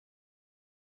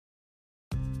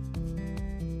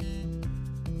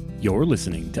You're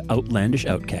listening to Outlandish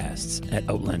Outcasts at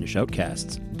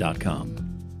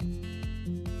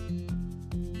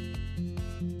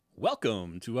outlandishoutcasts.com.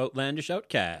 Welcome to Outlandish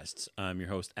Outcasts. I'm your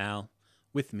host, Al.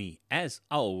 With me, as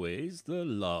always, the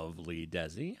lovely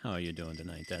Desi. How are you doing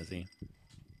tonight, Desi?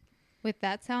 With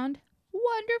that sound,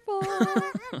 wonderful.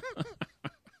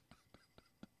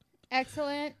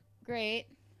 Excellent, great,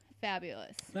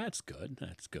 fabulous. That's good.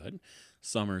 That's good.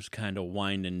 Summer's kind of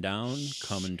winding down,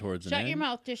 coming towards an end. Shut your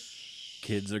mouth. Just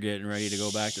Kids are getting ready to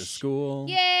go back to school.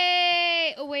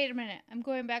 Yay! Oh, wait a minute. I'm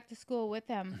going back to school with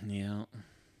them. Yeah.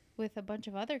 With a bunch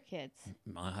of other kids.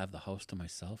 I'll have the house to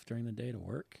myself during the day to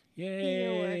work. Yay!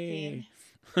 You're working.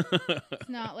 It's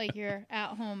not like you're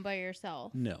at home by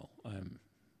yourself. No, I'm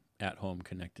at home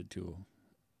connected to,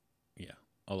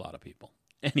 a lot of people.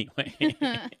 Anyway.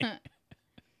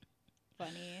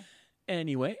 Funny.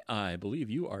 Anyway, I believe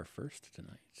you are first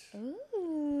tonight.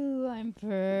 Ooh, I'm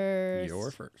first.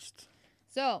 You're first.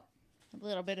 So, a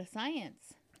little bit of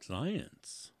science.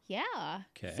 Science. Yeah.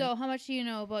 Okay. So, how much do you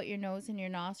know about your nose and your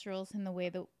nostrils and the way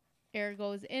the air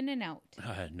goes in and out?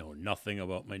 I know nothing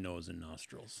about my nose and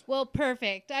nostrils. Well,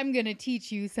 perfect. I'm going to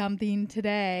teach you something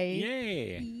today.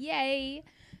 Yay. Yay.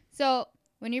 So,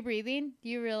 when you're breathing, do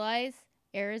you realize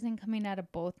air isn't coming out of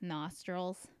both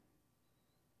nostrils?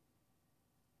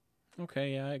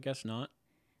 Okay, yeah, I guess not.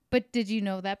 But did you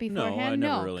know that beforehand? No,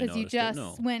 I never really because you noticed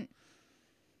just it, went,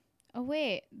 oh,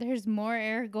 wait, there's more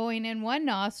air going in one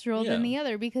nostril than the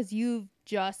other because you've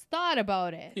just thought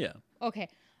about it. Yeah. Okay.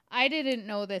 I didn't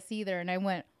know this either, and I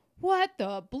went, what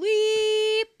the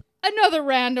bleep? Another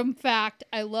random fact.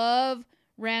 I love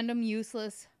random,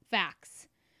 useless facts.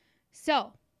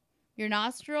 So, your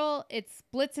nostril, it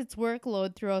splits its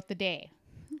workload throughout the day.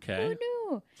 Okay. Who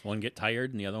knew? Does one get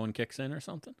tired and the other one kicks in or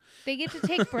something? They get to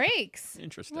take breaks.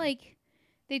 Interesting. Like,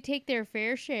 they take their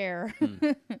fair share.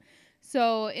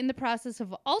 So, in the process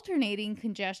of alternating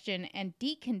congestion and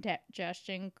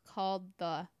decongestion called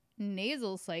the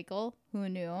nasal cycle, who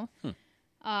knew?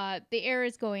 The air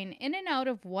is going in and out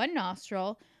of one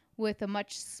nostril with a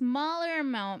much smaller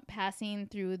amount passing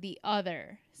through the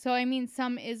other. So, I mean,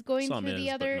 some is going through the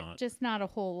other, just not a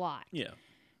whole lot. Yeah.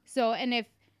 So, and if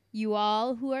you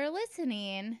all who are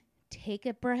listening take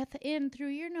a breath in through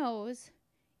your nose,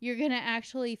 you're going to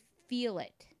actually feel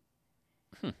it.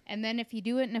 And then if you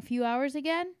do it in a few hours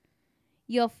again,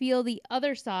 you'll feel the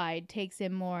other side takes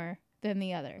in more than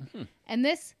the other. And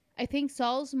this, I think,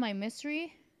 solves my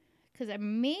mystery, because I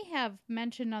may have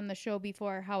mentioned on the show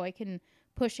before how I can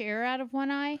push air out of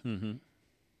one eye. Mm-hmm.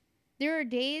 There are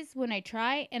days when I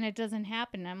try and it doesn't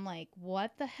happen. I'm like,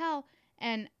 what the hell?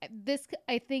 And this,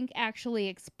 I think, actually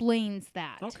explains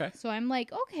that. Okay. So I'm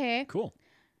like, okay. Cool.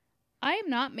 I am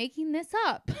not making this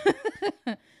up.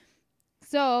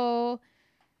 So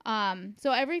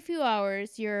every few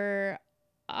hours, your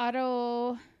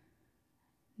autonomic,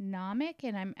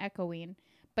 and I'm echoing,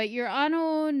 but your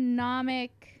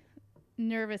autonomic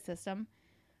nervous system,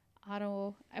 I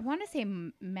want to say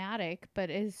matic, but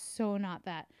it is so not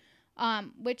that,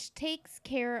 which takes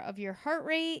care of your heart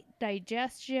rate,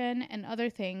 digestion, and other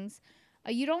things.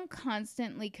 You don't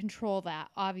constantly control that,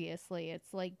 obviously.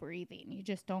 It's like breathing. You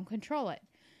just don't control it.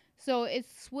 So it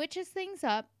switches things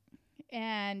up,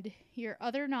 and your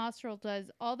other nostril does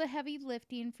all the heavy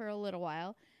lifting for a little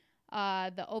while.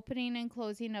 The opening and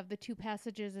closing of the two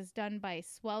passages is done by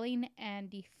swelling and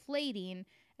deflating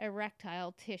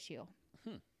erectile tissue.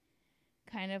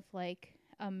 Kind of like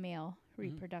a male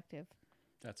reproductive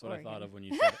That's what organ. I thought of when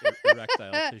you said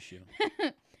erectile tissue.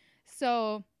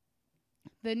 So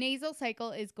the nasal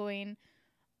cycle is going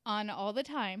on all the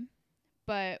time,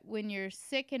 but when you're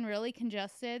sick and really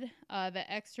congested, the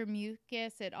extra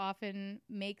mucus, it often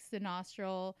makes the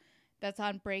nostril that's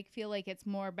on break feel like it's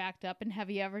more backed up. And have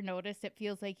you ever noticed it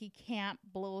feels like you can't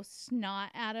blow snot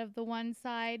out of the one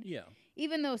side? Yeah.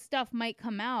 Even though stuff might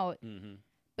come out,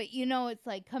 but it's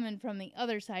like coming from the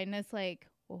other side, and it's like,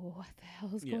 oh, what the hell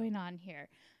is going on here?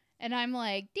 And I'm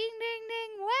like, ding, ding,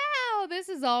 ding, wow, this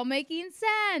is all making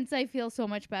sense. I feel so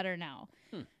much better now.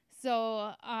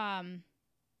 So,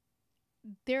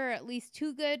 there are at least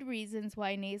two good reasons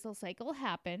why nasal cycle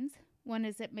happens. One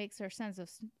is it makes our sense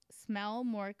of smell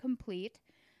more complete.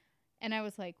 And I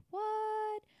was like,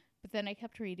 what? But then I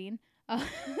kept reading.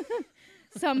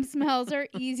 Some smells are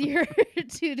easier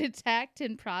to detect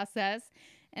and process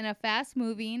in a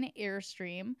fast-moving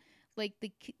airstream, like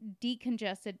the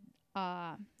decongested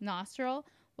nostril,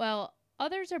 while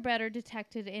others are better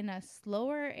detected in a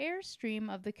slower airstream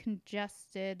of the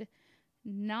congested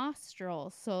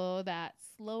nostril, so that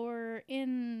slower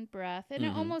in breath. And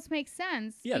it almost makes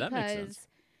sense. Yeah, that makes sense.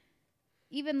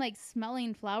 even like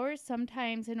smelling flowers,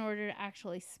 sometimes in order to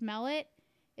actually smell it,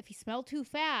 if you smell too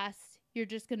fast, you're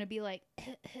just going to be like...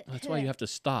 That's why you have to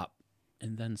stop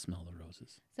and then smell the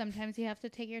roses. Sometimes you have to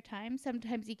take your time.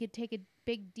 Sometimes you could take a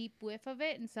big, deep whiff of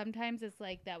it. And sometimes it's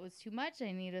like, that was too much.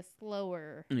 I need a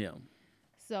slower. Yeah.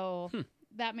 So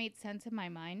that made sense in my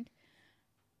mind.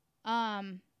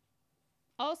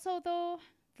 Also, though,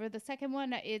 for the second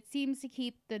one, it seems to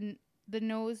keep the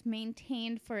nose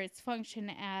maintained for its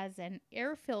function as an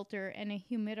air filter and a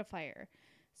humidifier.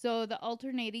 So the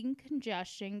alternating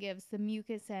congestion gives the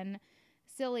mucus and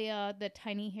cilia, the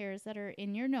tiny hairs that are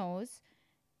in your nose,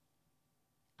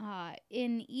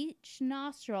 in each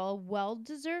nostril,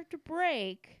 well-deserved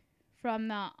break from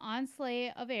the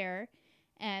onslaught of air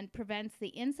and prevents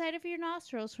the inside of your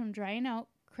nostrils from drying out,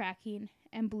 cracking,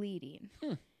 and bleeding.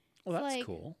 Well, that's like,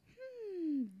 cool.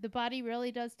 The body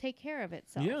really does take care of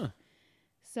itself. Yeah.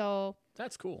 So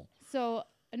that's cool. So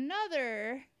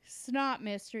another snot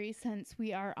mystery, since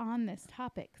we are on this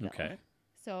topic, though. Okay.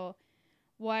 So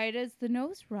why does the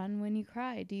nose run when you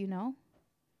cry? Do you know?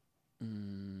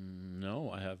 No,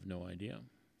 I have no idea.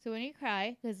 So when you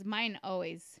cry, because mine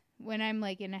always, when I'm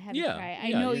like in a heavy cry,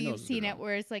 I know you've seen it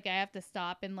where it's like I have to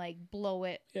stop and like blow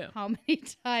it how many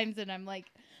times, and I'm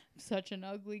like, I'm such an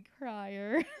ugly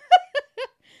crier.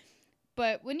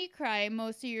 But when you cry,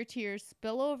 most of your tears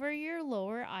spill over your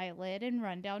lower eyelid and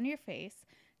run down your face.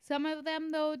 Some of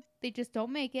them, though, they just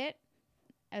don't make it,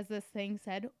 as this thing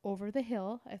said, over the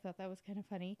hill. I thought that was kind of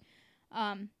funny.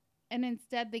 And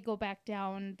instead, they go back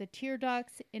down the tear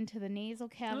ducts into the nasal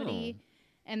cavity,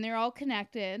 and they're all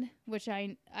connected, which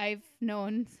I've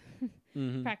known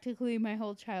practically my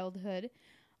whole childhood.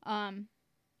 And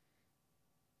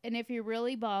if you're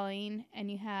really bawling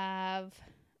and you have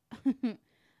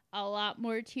a lot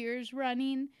more tears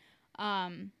running,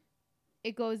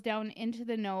 it goes down into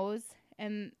the nose,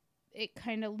 and it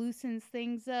kind of loosens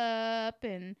things up,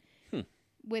 and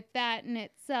with that in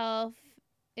itself,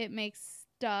 it makes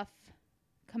stuff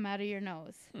come out of your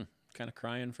nose. Kind of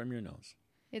crying from your nose.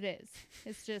 It is.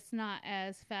 It's just not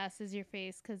as fast as your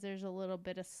face because there's a little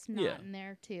bit of snot in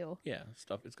there too. Yeah,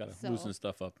 stuff. It's got to loosen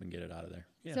stuff up and get it out of there.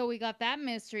 Yeah. So we got that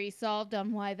mystery solved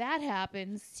on why that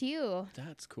happens too.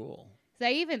 That's cool. So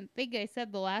I even think I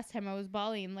said the last time I was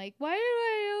bawling, like, why do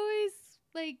I always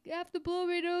like have to blow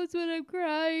my nose when I'm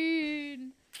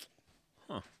crying?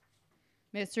 Huh.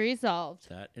 Mystery solved.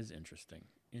 That is interesting.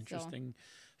 Interesting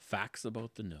facts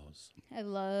about the nose. I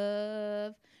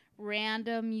love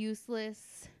random,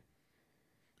 useless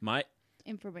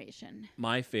information.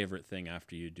 My favorite thing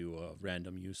after you do a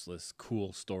random, useless,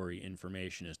 cool story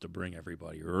information is to bring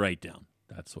everybody right down.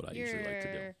 That's what I usually like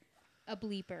to do. A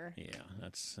bleeper. Yeah,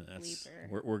 that's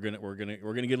bleeper. We're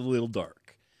gonna get a little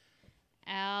dark.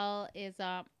 Al is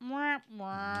a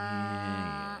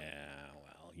yeah,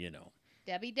 well, you know.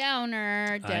 Debbie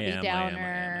Downer.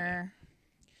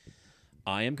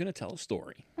 I am gonna tell a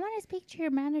story. I want to speak to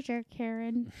your manager,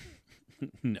 Karen.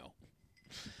 No.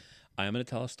 I am gonna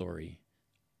tell a story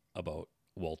about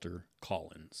Walter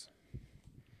Collins.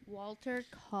 Walter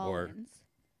Collins. Or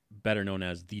better known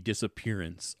as the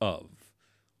disappearance of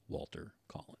Walter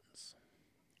Collins.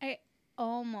 I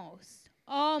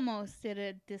almost did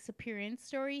a disappearance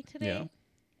story today.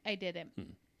 Yeah. I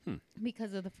didn't.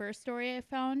 Because of the first story I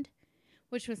found,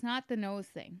 which was not the nose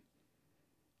thing.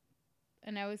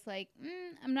 And I was like,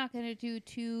 I'm not going to do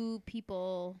two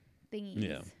people thingies.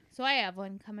 Yeah. So I have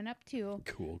one coming up too.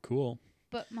 Cool.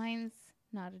 But mine's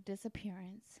not a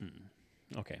disappearance.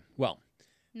 Okay. Well,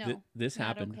 no, this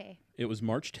happened. Okay. It was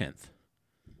March 10th.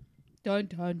 Dun,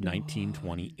 dun, dun.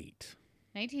 1928.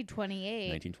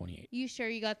 1928. You sure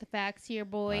you got the facts here,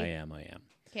 boy? I am.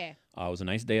 Okay. It was a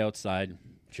nice day outside.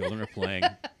 Children are playing.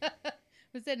 It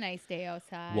was a nice day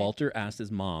outside. Walter asked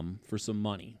his mom for some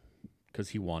money because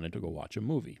he wanted to go watch a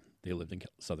movie. They lived in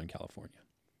Southern California.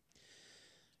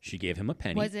 She gave him a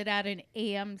penny. Was it at an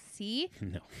AMC?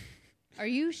 No. Are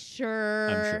you sure?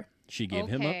 I'm sure. She gave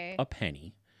him a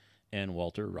penny, and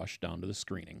Walter rushed down to the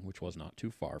screening, which was not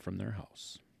too far from their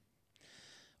house.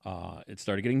 It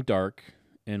started getting dark,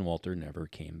 and Walter never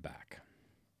came back.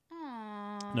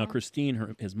 Aww. Now,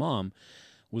 Christine, his mom,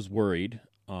 was worried,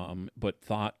 but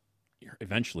thought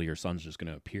eventually her son's just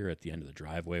going to appear at the end of the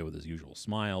driveway with his usual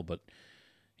smile, but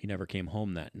he never came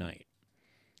home that night.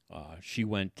 She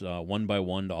went one by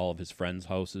one to all of his friends'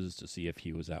 houses to see if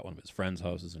he was at one of his friends'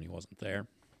 houses, and he wasn't there.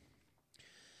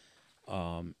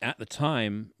 At the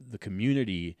time, the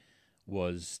community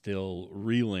was still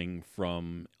reeling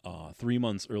from 3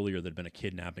 months earlier there'd been a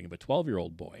kidnapping of a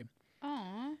 12-year-old boy.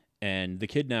 Aww. And the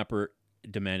kidnapper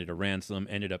demanded a ransom,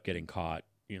 ended up getting caught,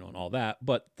 and all that.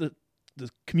 But the the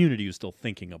community was still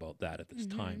thinking about that at this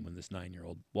Mhm. time when this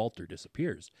 9-year-old Walter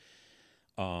disappears.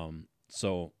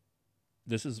 So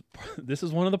this is this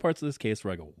is one of the parts of this case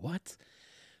where I go, what?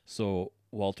 So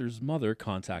Walter's mother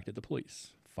contacted the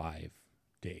police 5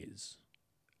 days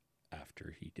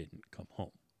after he didn't come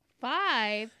home.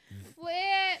 5? What?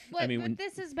 I mean, but when-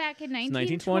 this is back in It's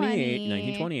 1920.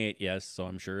 1928, yes. So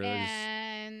I'm sure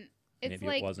And it's maybe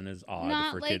like it wasn't as odd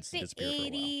not for like kids to the disappear for a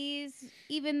while. 80s,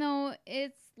 even though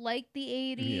it's like the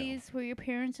 80s where your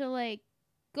parents are like,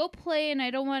 go play and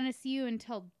I don't want to see you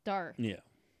until dark. Yeah.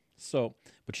 So,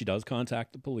 but she does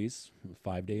contact the police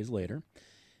 5 days later.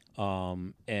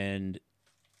 And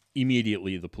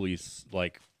immediately the police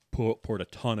poured a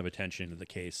ton of attention into the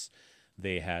case.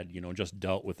 They had, just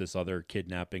dealt with this other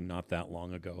kidnapping not that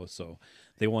long ago. So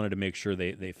they wanted to make sure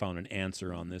they found an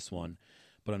answer on this one.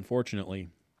 But unfortunately,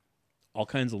 all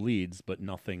kinds of leads, but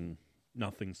nothing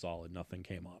solid, nothing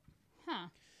came up.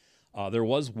 Huh. There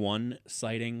was one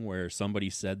sighting where somebody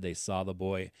said they saw the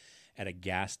boy at a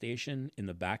gas station in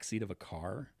the backseat of a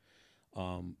car,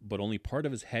 but only part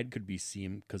of his head could be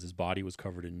seen because his body was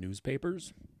covered in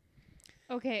newspapers.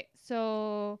 Okay,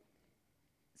 so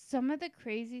some of the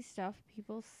crazy stuff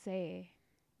people say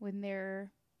when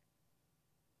they're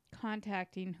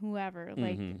contacting whoever,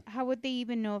 like, how would they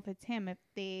even know if it's him if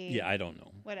they... Yeah, I don't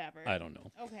know. Whatever. I don't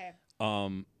know. Okay.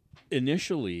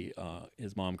 Initially,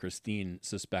 his mom, Christine,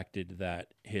 suspected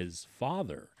that his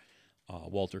father,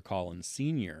 Walter Collins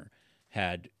Sr.,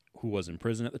 who was in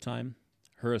prison at the time,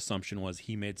 her assumption was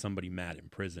he made somebody mad in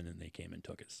prison and they came and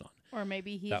took his son. Or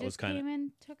maybe he That just was came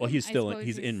and took Well, him? he's I still suppose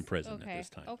he's in prison okay, at this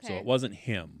time. Okay. So it wasn't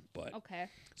him, but Okay.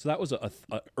 so that was a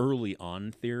early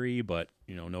on theory, but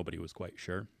nobody was quite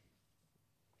sure.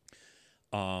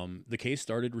 The case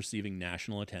started receiving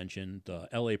national attention. The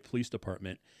LA Police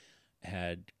Department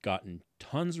had gotten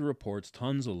tons of reports,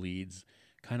 tons of leads,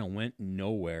 kind of went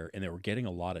nowhere, and they were getting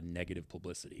a lot of negative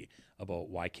publicity about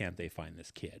why can't they find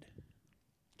this kid.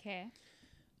 Okay.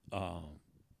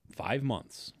 5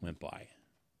 months went by,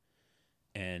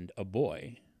 and a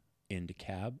boy in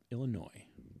DeKalb, Illinois,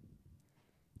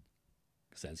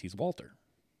 says he's Walter.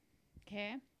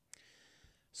 Okay.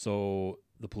 So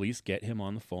the police get him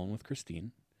on the phone with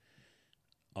Christine.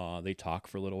 They talk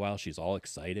for a little while. She's all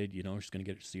excited, she's going to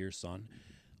get to see her son.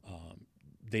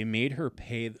 They made her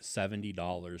pay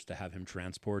 $70 to have him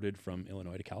transported from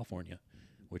Illinois to California,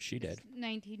 which she did.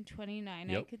 1929.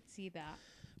 Yep. I could see that.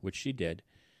 Which she did.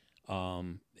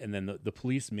 And then the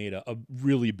police made a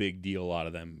really big deal out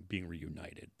of them being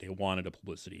reunited. They wanted a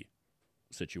publicity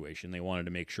situation. They wanted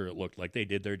to make sure it looked like they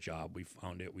did their job. We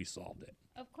found it. We solved it.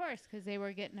 Of course, because they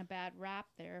were getting a bad rap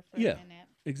there for Yeah. a minute.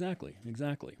 Exactly.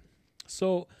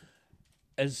 So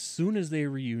as soon as they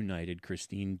reunited,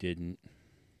 Christine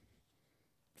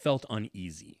felt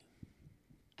uneasy.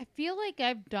 I feel like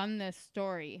I've done this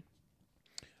story.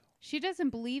 She doesn't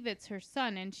believe it's her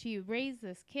son, and she raised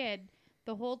this kid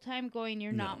the whole time going,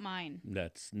 you're not mine.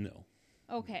 No.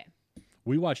 Okay.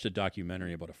 We watched a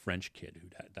documentary about a French kid who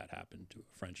that happened to,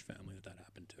 a French family that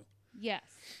happened to. Yes,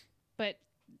 but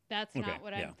that's Okay, not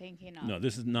what yeah. I'm thinking of. No,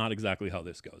 this is not exactly how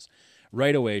this goes.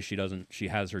 Right away, she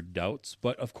has her doubts,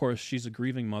 but of course, she's a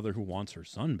grieving mother who wants her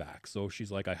son back. So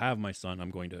she's like, I have my son.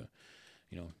 I'm going to,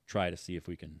 try to see if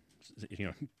we can,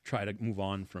 try to move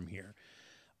on from here.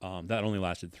 That only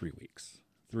lasted 3 weeks.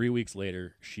 3 weeks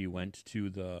later, she went to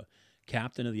the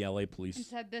captain of the LA And police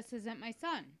said, this isn't my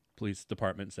son.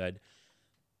 department, said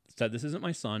this isn't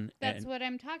my son. That's what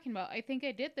I'm talking about. I think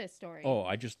I did this story. Oh,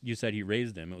 you said he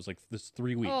raised him. It was like this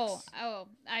 3 weeks. Oh,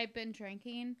 I've been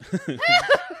drinking.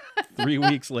 3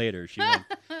 weeks later,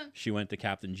 she went to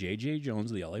Captain J.J.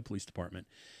 Jones of the LA Police Department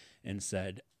and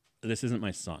said, this isn't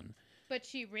my son. But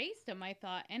she raised him, I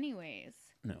thought, anyways.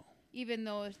 No. Even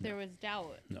though there was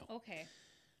doubt. No. Okay.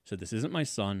 Said, this isn't my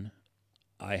son.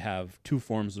 I have 2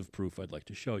 forms of proof I'd like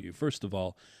to show you. First of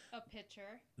all, A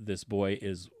picture. this boy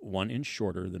is 1 inch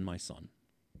shorter than my son.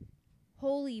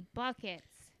 Holy buckets.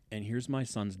 And here's my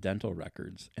son's dental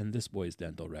records and this boy's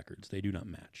dental records. They do not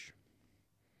match.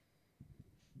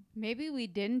 Maybe we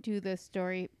didn't do this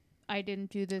story. I didn't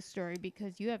do this story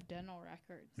because you have dental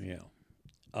records. Yeah.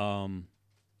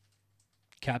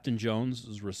 Captain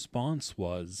Jones's response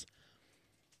was,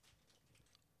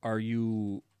 are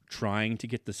you trying to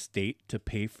get the state to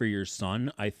pay for your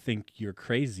son? I think you're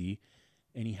crazy.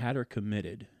 And he had her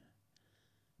committed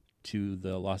to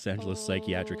the Los Angeles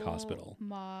Psychiatric Hospital.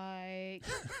 My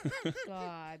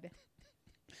God.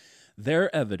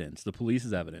 Their evidence, the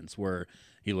police's evidence, were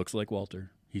he looks like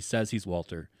Walter. He says he's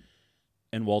Walter.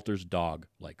 And Walter's dog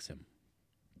likes him.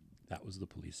 That was the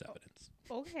police evidence.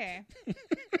 Okay.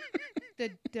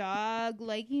 The dog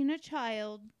liking a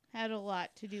child had a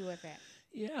lot to do with it.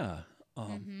 Yeah.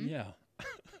 Mhm. Yeah.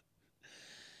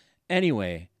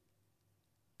 Anyway,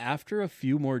 after a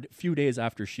few days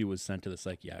after she was sent to the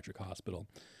psychiatric hospital,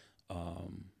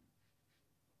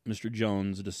 Mr.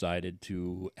 Jones decided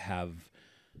to have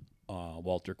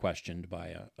Walter questioned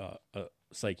by a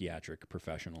psychiatric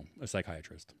professional, a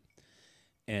psychiatrist.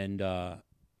 And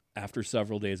after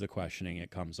several days of questioning, it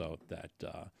comes out that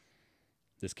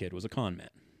this kid was a con man.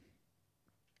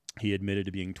 He admitted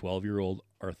to being 12-year-old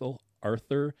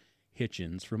Arthur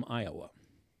Hitchens from Iowa.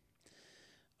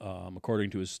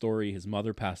 According to his story, his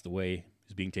mother passed away. He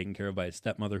was being taken care of by his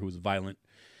stepmother, who was violent,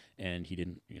 and he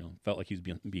didn't, felt like he was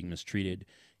being mistreated.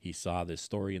 He saw this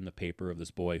story in the paper of this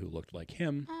boy who looked like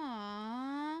him.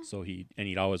 Aww. So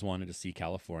he'd always wanted to see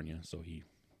California. So he,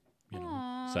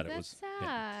 Aww, said it that's was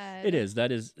sad. It is.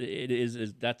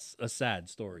 That's a sad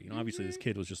story. Obviously this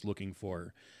kid was just looking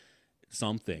for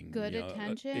something. Good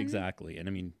attention. Exactly. And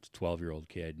I mean, 12-year-old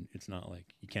kid, it's not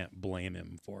like you can't blame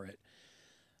him for it.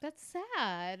 That's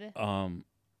sad.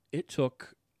 It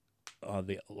took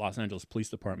the Los Angeles Police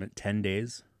Department 10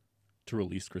 days to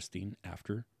release Christine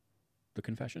after the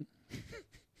confession.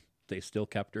 They still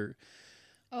kept her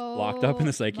locked up in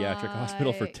the psychiatric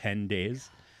hospital for 10 days.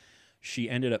 She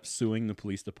ended up suing the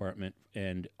police department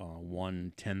and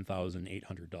won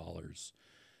 $10,800.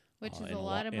 Which is a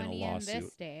lot of money in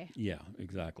this day. Yeah,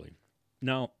 exactly.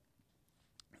 Now,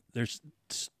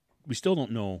 we still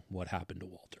don't know what happened to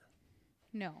Walter.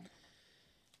 No.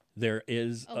 There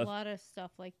is a lot of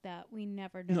stuff like that. We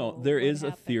never know. No, there is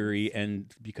a theory,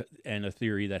 and a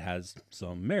theory that has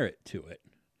some merit to it.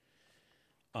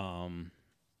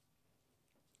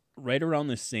 Right around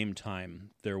this same time,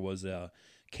 there was a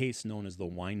case known as the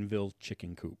Wineville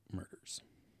Chicken Coop murders.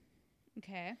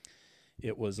 Okay.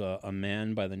 It was a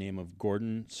man by the name of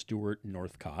Gordon Stewart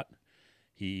Northcott.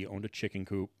 He owned a chicken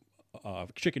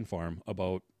farm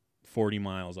about 40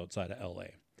 miles outside of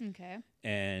L.A. Okay.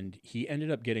 And he ended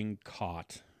up getting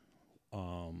caught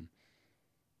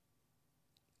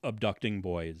abducting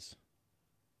boys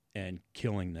and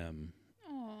killing them.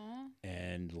 Aww.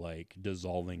 And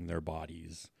dissolving their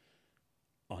bodies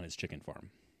on his chicken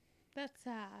farm. That's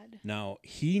sad. Now,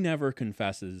 he never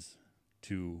confesses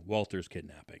to Walter's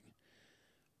kidnapping,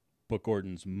 but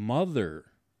Gordon's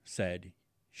mother said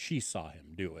she saw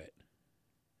him do it.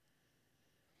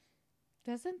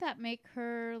 Doesn't that make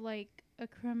her a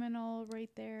criminal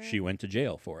right there? She went to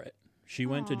jail for it. She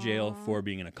went to jail for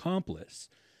being an accomplice.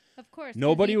 Of course.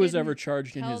 Nobody was ever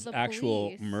charged in his actual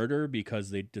police. murder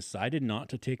because they decided not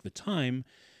to take the time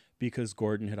because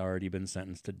Gordon had already been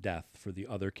sentenced to death for the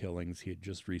other killings he had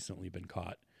just recently been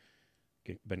caught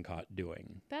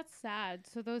doing. That's sad.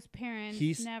 So those parents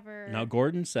never... Now,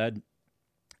 Gordon said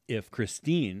if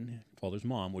Christine, Walter's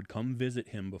mom, would come visit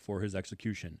him before his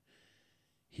execution,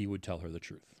 he would tell her the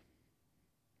truth.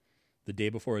 The day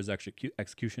before his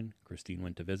execution, Christine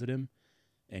went to visit him,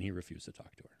 and he refused to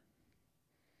talk to her.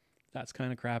 That's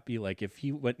kind of crappy. If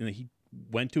he went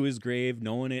to his grave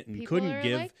knowing it and People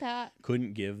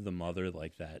couldn't give the mother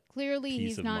that. Clearly, peace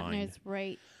he's of not mind. in his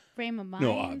right frame of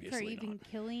mind for even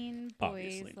killing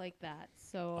boys like that.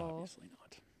 So obviously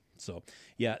not. So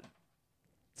yeah.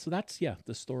 So that's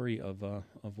the story of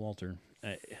Walter.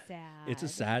 Sad. It's a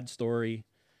sad story.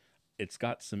 It's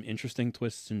got some interesting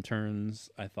twists and turns.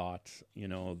 I thought,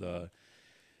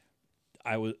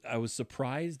 I was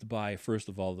surprised by, first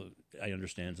of all, I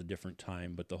understand it's a different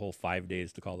time, but the whole 5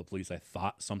 days to call the police, I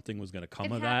thought something was going to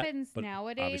come of that. It happens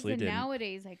nowadays, and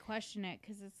nowadays I question it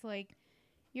because it's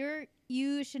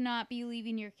you should not be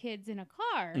leaving your kids in a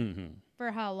car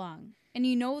for how long? And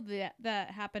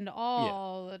that happened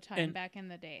all the time back in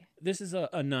the day. This is a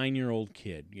 9-year-old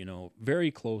kid,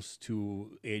 very close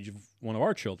to age of one of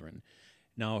our children.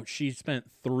 Now, she spent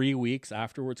 3 weeks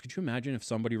afterwards. Could you imagine if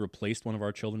somebody replaced one of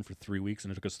our children for 3 weeks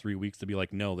and it took us 3 weeks to be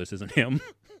like, no, this isn't him?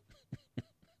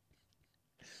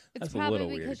 It's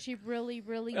probably because she really,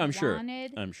 really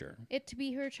wanted it to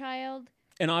be her child.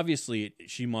 And obviously,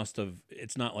 she must have,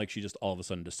 it's not like she just all of a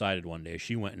sudden decided one day.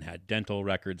 She went and had dental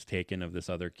records taken of this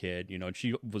other kid. And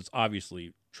she was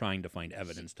obviously trying to find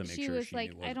evidence to make sure she was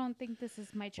like, I don't think this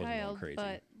is my child,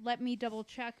 but let me double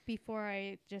check before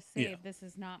I just say this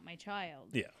is not my child.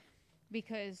 Yeah.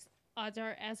 Because odds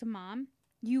are, as a mom,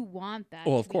 you want that to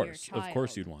be your child. Of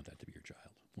course you'd want that to be your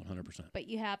child, 100%. But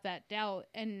you have that doubt,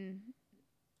 and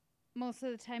most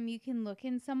of the time you can look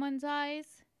in someone's eyes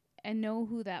and know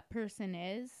who that person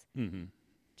is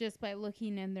just by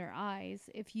looking in their eyes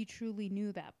if you truly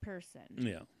knew that person.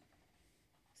 Yeah.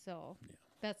 So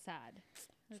that's sad.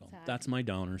 That's my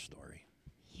downer story.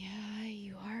 Yeah,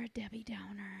 you are a Debbie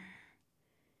Downer.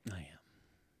 I am.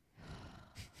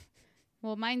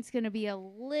 Well, mine's going to be a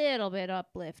little bit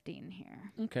uplifting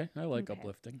here. Okay, I like Okay.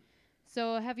 uplifting.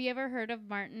 So, have you ever heard of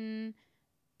Martin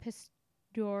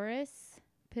Pistorius?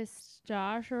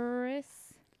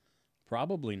 Pistorius?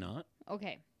 Probably not.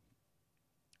 Okay.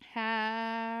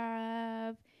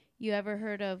 Have you ever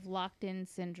heard of locked-in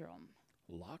syndrome?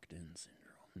 Locked-in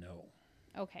syndrome. No.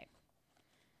 Okay.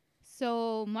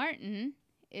 So, Martin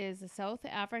is a South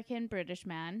African British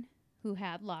man who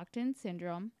had locked-in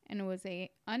syndrome and was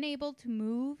unable to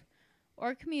move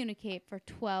or communicate for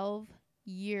 12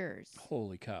 years.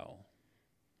 Holy cow.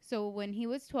 So when he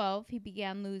was 12, he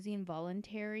began losing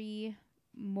voluntary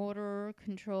motor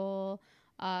control,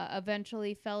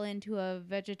 eventually fell into a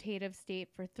vegetative state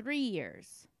for 3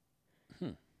 years.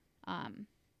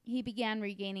 He began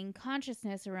regaining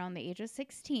consciousness around the age of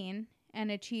 16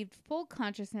 and achieved full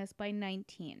consciousness by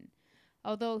 19,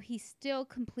 although he's still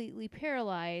completely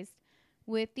paralyzed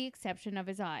with the exception of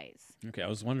his eyes. Okay, I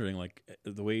was wondering, like,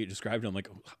 the way you described him, like,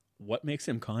 what makes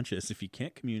him conscious if he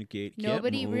can't communicate?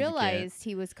 Nobody can't move, realized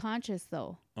he was conscious,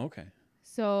 though. Okay.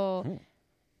 So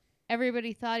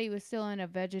everybody thought he was still in a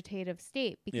vegetative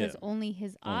state because only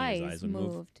his eyes would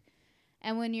move. moved.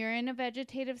 And when you're in a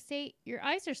vegetative state, your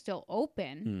eyes are still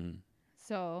open.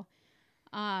 So,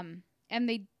 and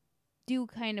they do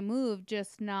kind of move,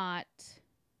 just not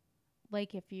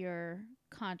like if you're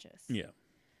conscious. Yeah.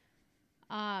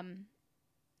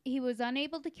 He was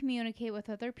unable to communicate with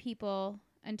other people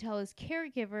until his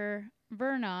caregiver,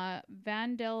 Verna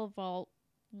van der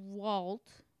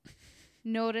Walt,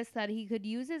 noticed that he could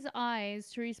use his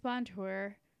eyes to respond to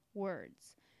her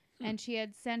words. And she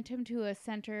had sent him to a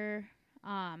center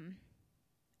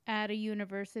at a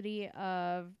University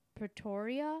of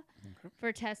Pretoria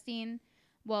for testing.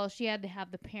 Well, she had to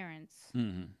have the parents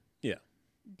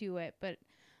do it, but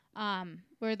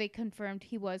where they confirmed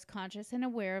he was conscious and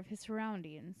aware of his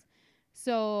surroundings.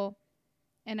 So,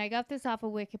 and I got this off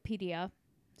of Wikipedia,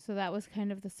 so that was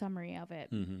kind of the summary of it.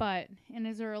 But in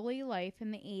his early life in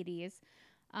the 80s,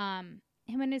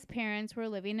 him and his parents were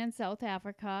living in South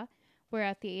Africa, where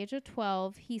at the age of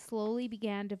 12, he slowly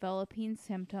began developing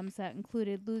symptoms that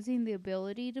included losing the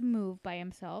ability to move by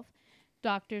himself.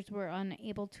 Doctors were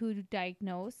unable to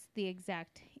diagnose the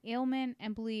exact ailment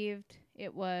and believed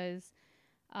it was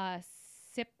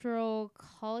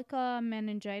cryptococca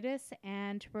meningitis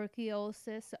and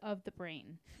tuberculosis of the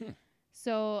brain.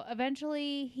 So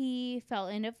eventually he fell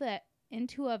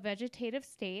into a vegetative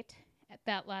state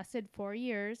that lasted 4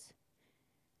 years.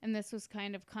 And this was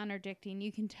kind of contradicting.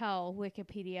 You can tell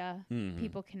Wikipedia,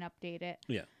 people can update it.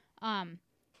 Yeah.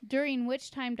 During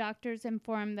which time doctors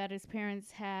informed that his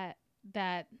parents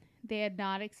that they had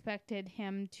not expected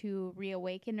him to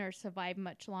reawaken or survive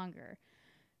much longer.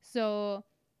 So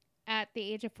at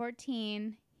the age of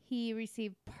 14, he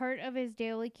received part of his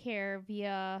daily care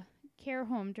via care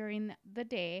home during the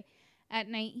day. At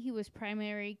night, he was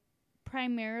primarily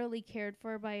cared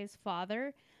for by his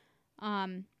father,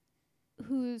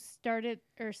 who stated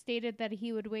that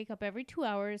he would wake up every 2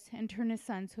 hours and turn his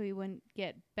son so he wouldn't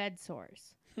get bed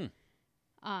sores.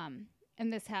 And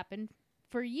this happened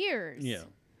for years. Yeah.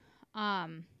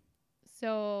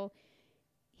 So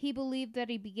he believed that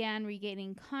he began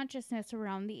regaining consciousness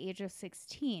around the age of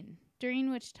 16,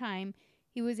 during which time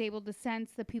he was able to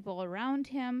sense the people around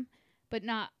him, but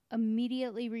not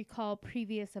immediately recall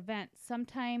previous events.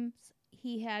 Sometimes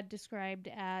he had described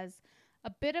as a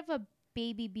bit of a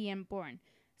baby being born.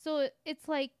 So it's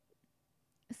like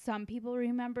some people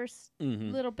remember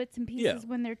little bits and pieces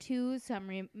when they're 2. Some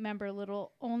remember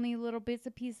only little bits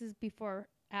and pieces before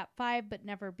at 5, but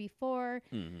never before.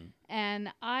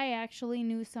 And I actually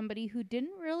knew somebody who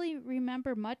didn't really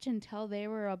remember much until they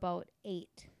were about 8.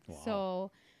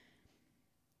 Wow.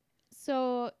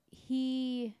 So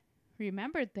he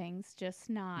remembered things, just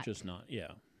not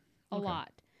a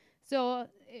lot. So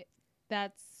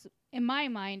that's in my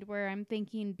mind where I'm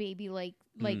thinking baby like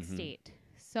state.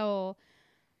 So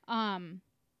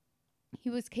he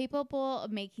was capable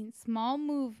of making small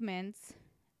movements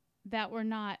that were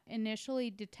not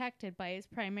initially detected by his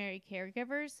primary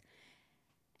caregivers.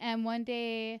 And one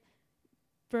day,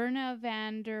 Verna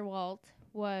van der Walt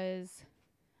was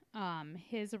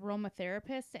his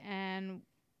aromatherapist, and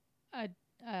a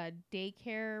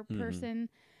daycare person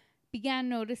began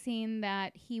noticing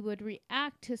that he would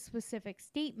react to specific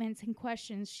statements and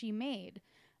questions she made.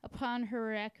 Upon her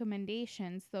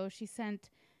recommendations, though, she sent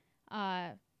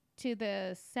to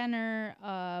the Center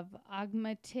of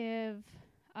Augmentative,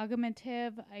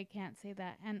 I can't say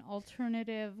that, and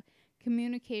Alternative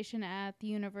Communication at the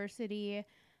University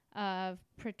of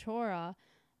Pretoria,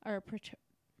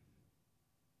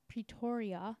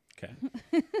 Pretoria Okay.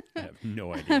 I have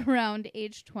no idea. around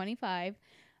age 25.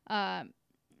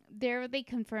 There they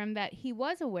confirmed that he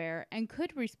was aware and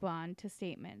could respond to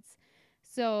statements.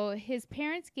 So his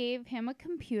parents gave him a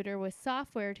computer with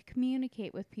software to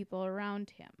communicate with people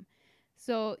around him.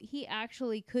 So he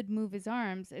actually could move his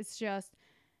arms. It's just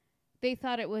they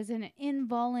thought it was an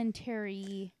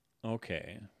involuntary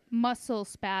Okay. muscle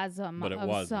spasm But it of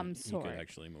wasn't. some He sort. could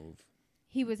actually move.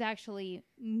 He was actually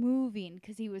moving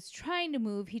because he was trying to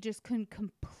move. He just couldn't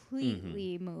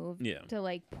completely move Yeah. to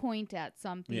like point at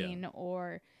something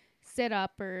or sit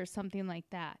up or something like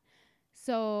that.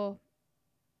 So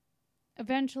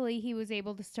eventually he was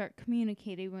able to start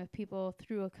communicating with people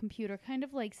through a computer, kind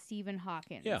of like Stephen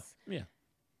Hawkins. Yeah. Yeah.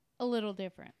 A little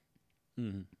different,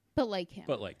 Mm-hmm. but like him.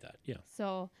 But like that. Yeah.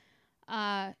 So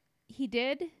he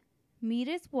did meet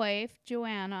his wife,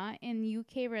 Joanna, in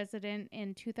UK resident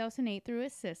in 2008 through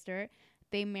his sister.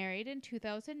 They married in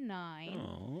 2009.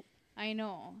 Oh. I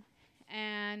know.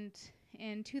 And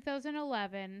in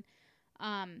 2011,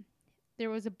 there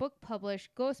was a book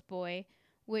published, Ghost Boy,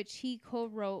 which he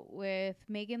co-wrote with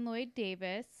Megan Lloyd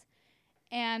Davis.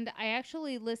 And I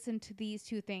actually listened to these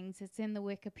two things. It's in the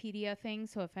Wikipedia thing.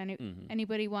 So if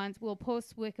anybody wants, we'll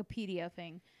post Wikipedia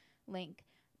thing link.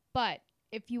 But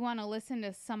if you want to listen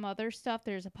to some other stuff,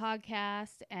 there's a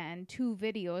podcast and 2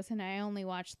 videos. And I only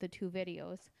watched the 2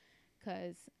 videos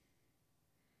because,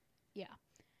 yeah.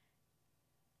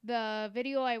 The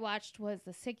video I watched was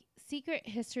The Secret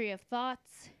History of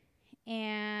Thoughts.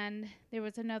 And there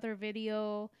was another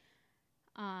video.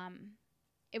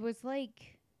 It was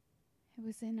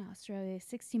in Australia,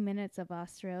 60 Minutes of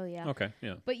Australia. Okay.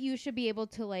 Yeah. But you should be able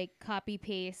to like copy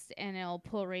paste and it'll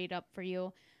pull right up for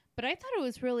you. But I thought it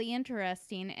was really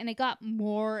interesting and it got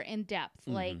more in depth.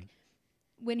 Mm-hmm. Like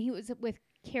when he was with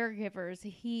caregivers,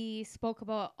 he spoke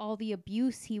about all the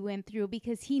abuse he went through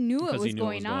because he knew it was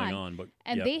going on. But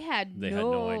and they had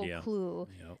no idea. clue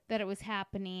Yep. that it was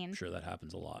happening. I'm sure that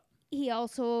happens a lot. He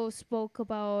also spoke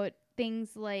about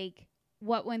things like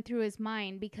what went through his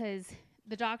mind because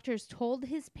the doctors told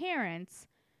his parents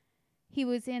he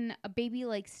was in a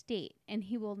baby-like state and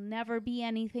he will never be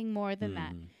anything more than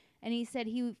that. And he said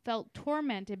he felt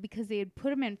tormented because they had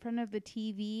put him in front of the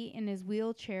TV in his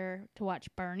wheelchair to watch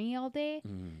Barney all day.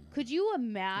 Could you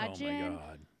imagine? Oh, my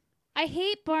God. I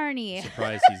hate Barney. I'm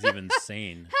surprised he's even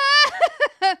sane.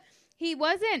 He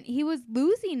wasn't. He was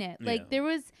losing it. Like, Yeah. there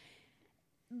was,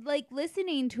 like,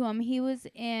 listening to him, he was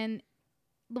in,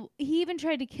 he even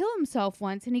tried to kill himself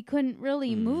once and he couldn't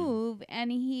really move.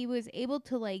 And he was able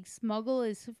to, like, snuggle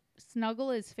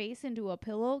his face into a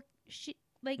pillow,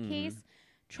 case,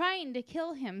 trying to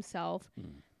kill himself,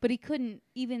 but he couldn't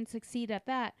even succeed at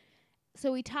that.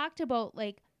 So he talked about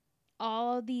like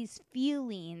all these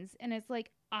feelings, and it's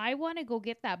like I want to go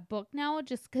get that book now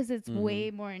just because it's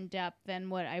way more in depth than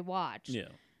what I watched. Yeah.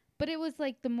 But it was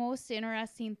like the most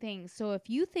interesting thing. So if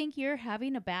you think you're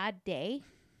having a bad day,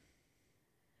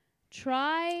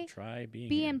 try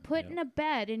being put in a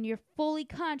bed and you're fully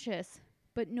conscious,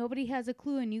 but nobody has a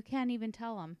clue and you can't even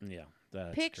tell them. Yeah.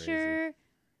 That's Picture crazy.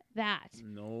 that.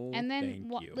 No, And then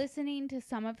thank you. listening to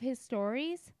some of his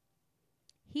stories,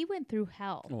 he went through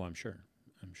hell. Oh, I'm sure.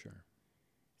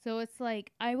 So it's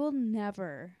like, I will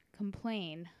never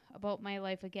complain about my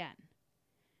life again.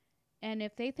 And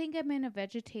if they think I'm in a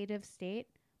vegetative state,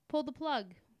 pull the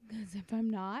plug. Because if I'm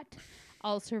not,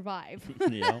 I'll survive.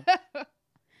 Yeah.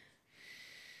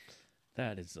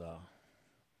 That is,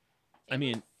 I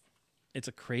mean, it's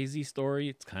a crazy story.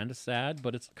 It's kind of sad,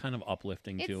 but it's kind of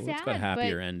uplifting It's too. sad, It's got a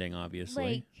happier but, ending, obviously.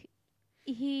 like,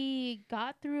 he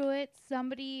got through it.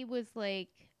 Somebody was like,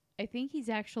 I think he's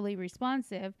actually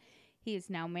responsive. He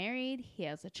is now married. He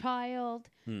has a child.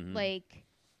 Like,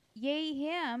 yay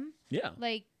him. Yeah.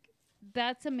 Like,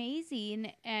 that's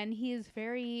amazing. And he is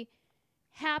very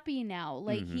happy now.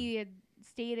 Like, he had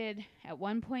stated at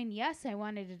one point, yes, I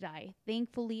wanted to die.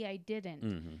 Thankfully, I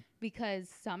didn't. Because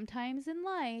sometimes in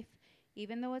life,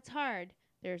 even though it's hard,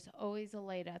 there's always a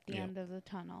light at the end of the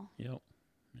tunnel. Yep.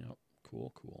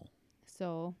 Cool.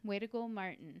 So, way to go,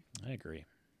 Martin. I agree.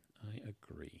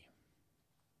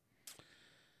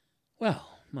 Well,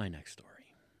 my next story.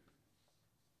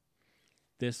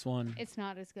 This one, It's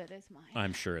not as good as mine.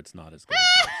 I'm sure it's not as good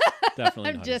as yours. Definitely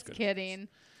I'm not just as good kidding.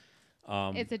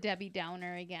 As yours. It's a Debbie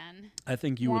Downer again. I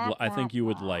think you would. I think you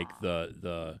would like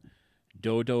the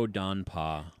Dodo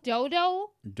Donpa Dodo?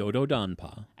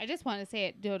 Donpa I just want to say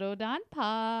it. Dodo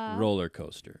Donpa. roller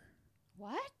coaster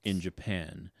What? in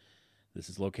Japan. This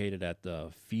is located at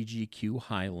the Fiji Q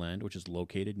Highland, which is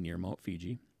located near Mount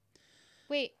Fiji.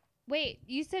 Wait.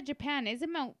 You said Japan.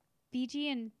 Isn't Mount Fiji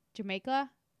in Jamaica?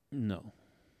 No.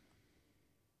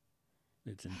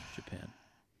 It's in Japan.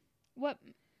 What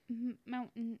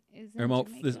mountain is Or in Mount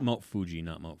Jamaica? Fuji,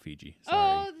 not Mount Fiji. Sorry.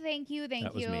 Oh, thank you.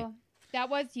 That was me. That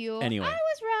was you. Anyway. I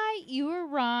was right. You were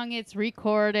wrong. It's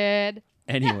recorded.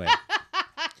 Anyway,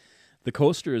 the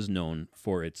coaster is known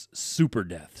for its super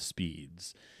death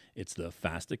speeds. It's the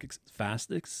fastest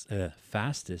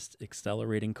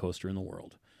accelerating coaster in the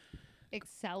world,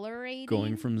 Accelerating.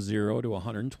 going from 0 to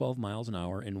 112 miles an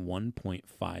hour in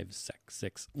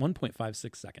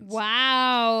 1.56 seconds.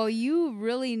 Wow, you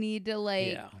really need to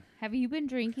Yeah. Have you been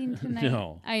drinking tonight?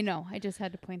 No. I know. I just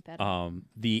had to point that out.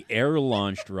 The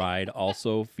air-launched ride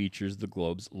also features the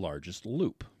globe's largest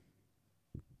loop.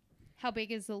 How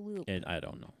big is the loop? And I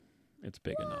don't know. It's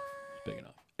big enough. It's big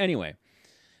enough. Anyway,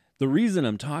 the reason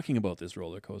I'm talking about this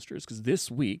roller coaster is because this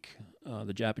week,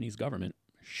 the Japanese government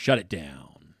shut it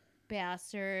down.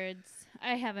 Bastards.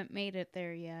 I haven't made it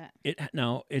there yet. It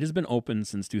has been open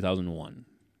since 2001.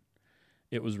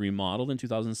 It was remodeled in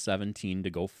 2017 to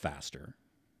go faster,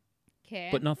 Okay.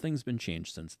 but nothing's been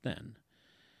changed since then.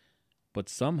 But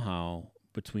somehow,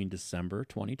 between December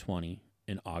 2020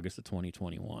 and August of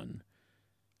 2021,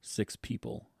 6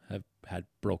 people have had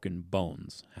broken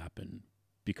bones happen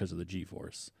because of the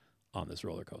G-force on this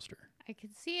roller coaster. I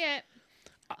could see it.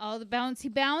 All the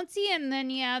bouncy, and then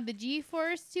you add the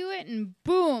G-force to it, and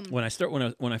boom. When I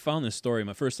found this story,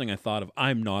 my first thing I thought of,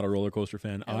 I'm not a roller coaster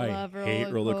fan. I love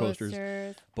hate roller coasters.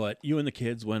 coasters. But you and the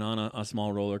kids went on a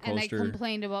small roller coaster. And I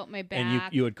complained about my back. And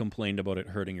you had complained about it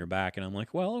hurting your back, and I'm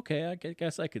like, well, okay, I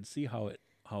guess I could see how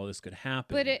this could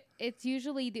happen. But it's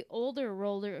usually the older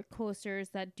roller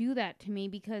coasters that do that to me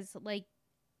because, like,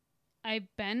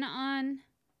 I've been on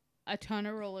a ton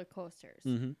of roller coasters.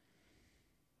 Mm-hmm.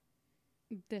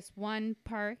 This one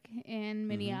park in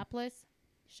Minneapolis,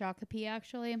 Shakopee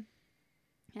actually,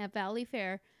 at Valley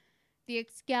Fair, the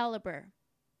Excalibur.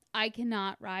 I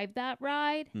cannot ride that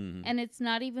ride, and it's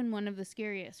not even one of the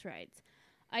scariest rides.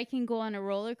 I can go on a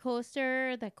roller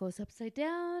coaster that goes upside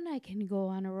down. I can go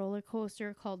on a roller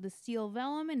coaster called the Steel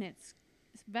Venom, and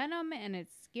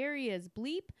it's scary as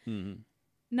bleep. Mm-hmm.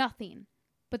 Nothing.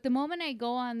 But the moment I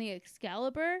go on the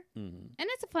Excalibur, and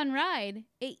it's a fun ride,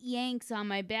 it yanks on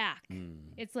my back.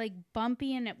 It's like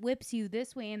bumpy and it whips you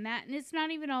this way and that, and it's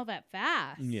not even all that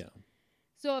fast. Yeah.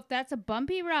 So if that's a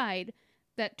bumpy ride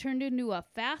that turned into a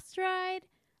fast ride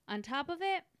on top of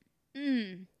it,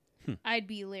 I'd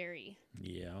be leery.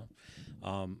 Yeah.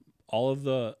 All of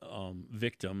the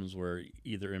victims were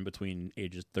either in between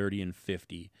ages 30 and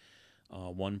 50.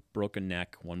 One broke a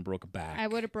neck, one broke a back. I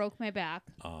would have broke my back.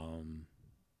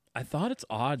 I thought it's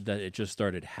odd that it just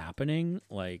started happening.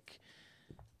 Like,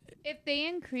 if they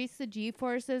increased the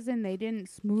G-forces and they didn't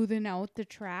smoothen out the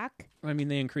track. I mean,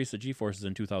 they increased the G-forces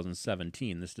in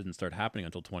 2017. This didn't start happening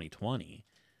until 2020.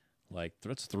 Like,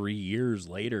 that's 3 years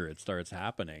later it starts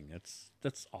happening. That's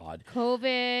odd.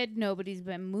 COVID, nobody's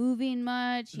been moving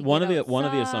much. One of the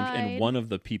assumptions, and one of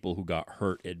the people who got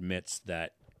hurt admits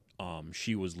that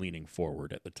she was leaning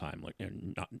forward at the time, like,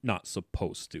 and not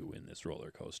supposed to in this roller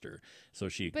coaster. So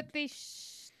she. But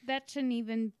that shouldn't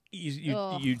even.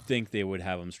 You'd think they would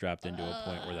have them strapped into a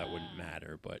point where that wouldn't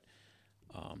matter, but.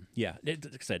 Yeah, like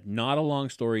I said, not a long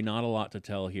story, not a lot to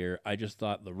tell here. I just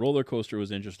thought the roller coaster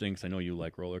was interesting because I know you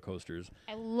like roller coasters.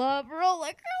 I love roller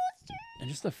coasters. And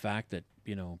just the fact that,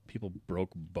 people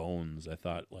broke bones, I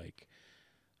thought, like,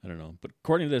 I don't know. But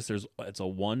according to this, it's a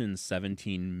 1 in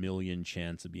 17 million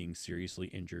chance of being seriously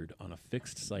injured on a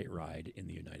fixed site ride in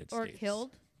the United States. Or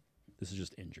killed? This is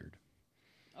just injured.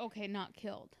 Okay, not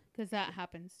killed, because that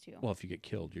happens too. Well, if you get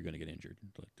killed, you're going to get injured.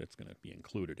 Like, that's going to be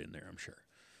included in there, I'm sure.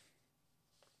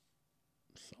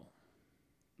 So,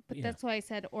 but yeah. that's why I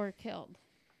said or killed.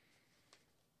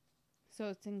 So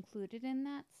it's included in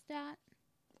that stat?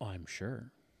 Oh, I'm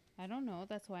sure. I don't know.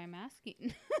 That's why I'm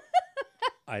asking.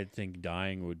 I think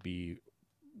dying would be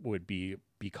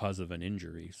because of an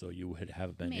injury, so you would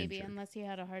have been Maybe, injured. unless you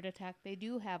had a heart attack. They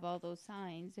do have all those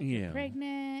signs. If Yeah. you're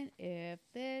pregnant, if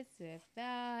this, if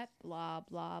that, blah,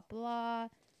 blah, blah.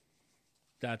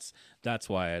 That's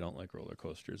why I don't like roller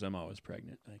coasters. I'm always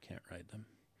pregnant. I can't ride them.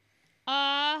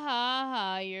 Ah ha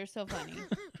ha, you're so funny.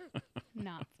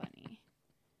 Not funny.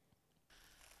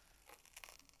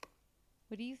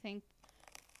 What do you think?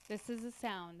 This is a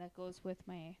sound that goes with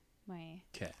my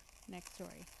Okay. next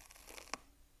story.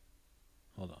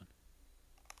 Hold on.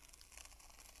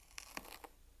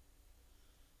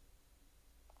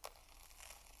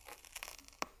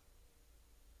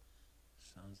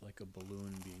 Sounds like a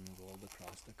balloon being rolled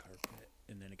across the carpet,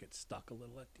 and then it gets stuck a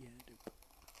little at the end.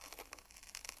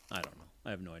 I don't know.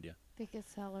 I have no idea. Think of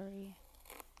celery.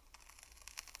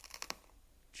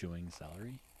 Chewing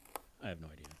celery? I have no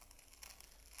idea.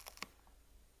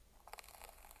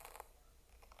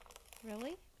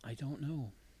 Really? I don't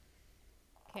know.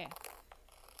 Okay.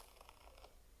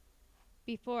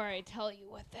 Before I tell you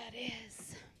what that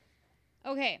is.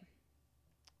 Okay.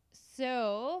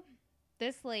 So,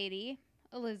 this lady,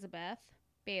 Elizabeth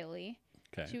Bailey,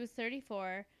 Okay. she was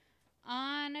 34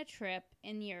 on a trip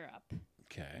in Europe.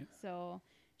 Okay. So,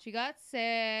 she got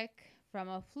sick from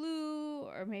a flu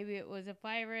or maybe it was a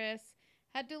virus,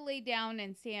 had to lay down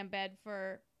and stay in bed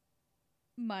for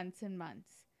months and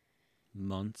months.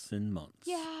 Months and months.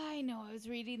 Yeah, I know. I was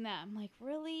reading that. I'm like,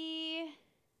 really?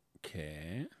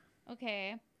 Okay.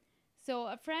 Okay. So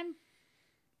a friend,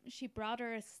 she brought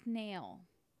her a snail.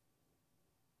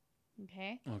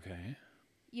 Okay. Okay.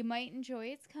 You might enjoy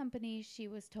its company, she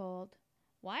was told.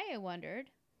 Why, I wondered.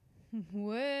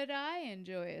 Would I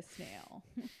enjoy a snail?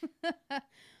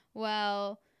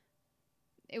 Well,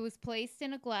 it was placed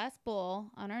in a glass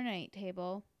bowl on our night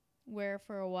table, where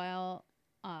for a while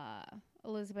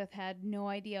Elizabeth had no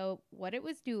idea what it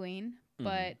was doing,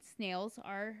 but snails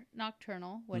are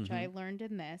nocturnal, which I learned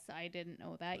in this. I didn't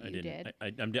know that. You did. I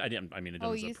didn't. I mean, it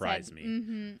doesn't surprise me.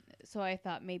 Mm-hmm. So I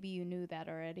thought maybe you knew that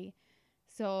already.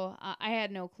 So I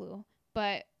had no clue.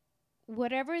 But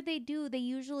whatever they do, they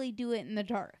usually do it in the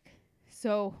dark.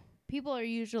 So people are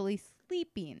usually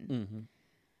sleeping.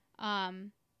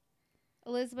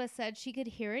 Elizabeth said she could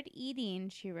hear it eating,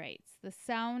 she writes. The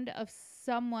sound of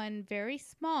someone very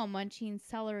small munching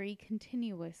celery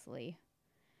continuously.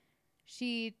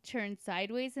 She turned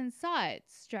sideways and saw it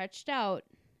stretched out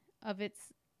of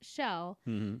its shell,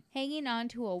 hanging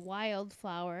onto a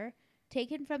wildflower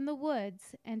taken from the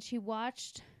woods, and she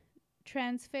watched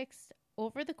transfixed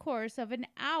over the course of an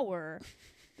hour.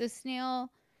 The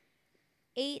snail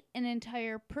ate an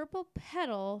entire purple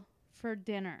petal for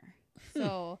dinner.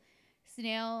 So,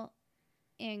 snail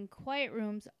in quiet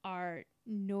rooms are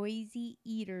noisy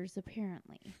eaters,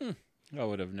 apparently. I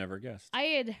would have never guessed. I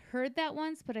had heard that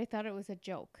once, but I thought it was a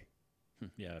joke.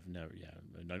 Yeah, I've never. Yeah,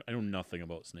 I know nothing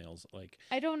about snails. Like,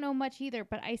 I don't know much either,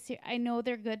 but I know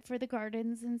they're good for the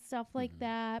gardens and stuff like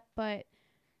that. But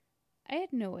I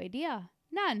had no idea,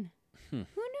 none. Who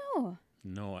knew?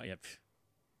 No,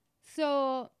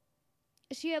 So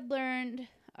she had learned,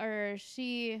 or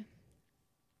she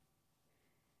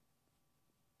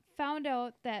found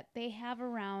out that they have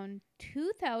around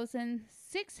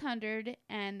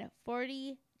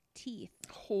 2,640 teeth.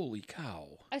 Holy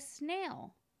cow! A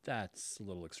snail. That's a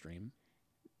little extreme.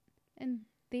 And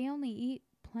they only eat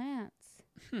plants.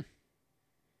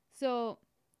 So,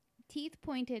 teeth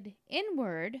pointed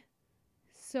inward.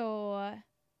 So,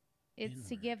 it's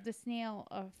to give the snail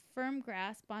a firm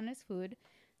grasp on his food.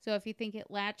 So, if you think it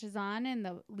latches on and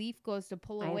the leaf goes to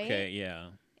pull away, Okay, yeah.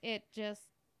 it just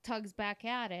tugs back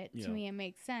at it. Yeah. To me, it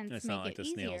makes sense. And it's Make not like it the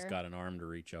easier. snail's got an arm to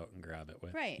reach out and grab it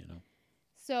with. Right. You know?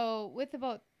 So, with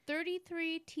about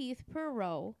 33 teeth per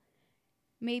row,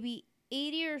 maybe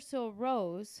 80 or so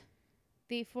rows,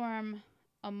 they form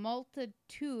a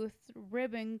multi-toothed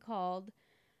ribbon called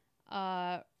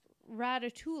Ratatula.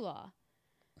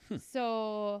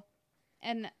 So,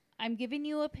 and I'm giving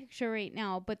you a picture right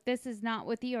now, but this is not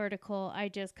with the article. I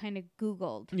just kind of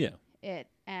Googled it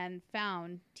and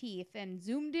found teeth and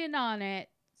zoomed in on it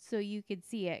so you could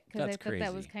see it because I thought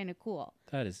that was kind of cool.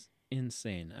 That is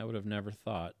insane. I would have never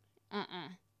thought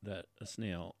that a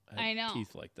snail had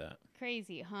teeth like that.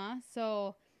 Crazy, huh?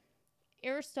 So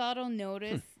Aristotle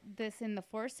noticed this in the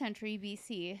 4th century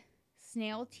BC.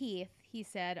 Snail teeth, he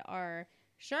said, are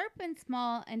sharp and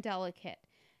small and delicate.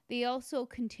 They also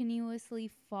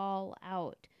continuously fall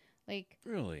out. Like,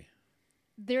 really?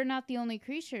 They're not the only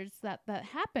creatures that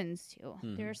happens to.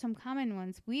 There are some common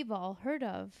ones we've all heard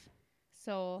of.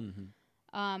 So,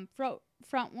 front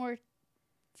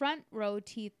row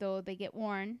teeth, though, they get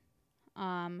worn.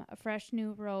 A fresh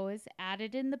new row is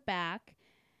added in the back,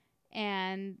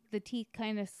 and the teeth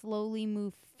kind of slowly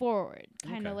move forward.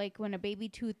 Kind of like when a baby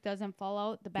tooth doesn't fall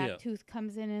out, the back tooth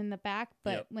comes in the back,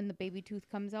 but when the baby tooth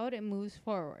comes out, it moves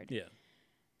forward. Yeah.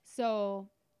 So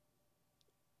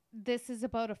this is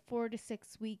about a 4 to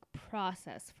 6 week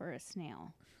process for a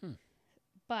snail.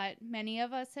 But many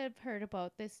of us have heard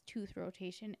about this tooth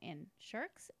rotation in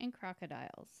sharks and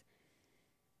crocodiles.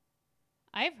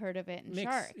 I've heard of it in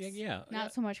sharks. Yeah.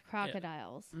 Not so much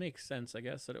crocodiles. Yeah. Makes sense, I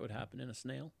guess, that it would happen in a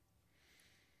snail.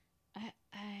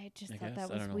 I just thought that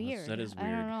was weird. That is weird.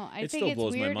 I don't know. I think still it's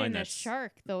blows weird my mind in a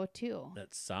shark, though, too.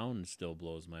 That sound still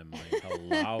blows my mind. How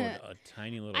loud a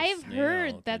tiny little I've snail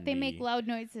heard that they can make be. loud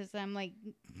noises. I'm like,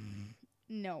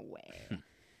 no way.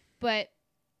 But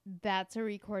that's a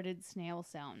recorded snail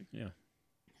sound. Yeah.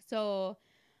 So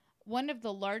one of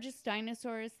the largest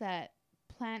dinosaurs that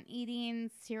plant-eating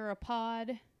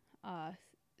sauropod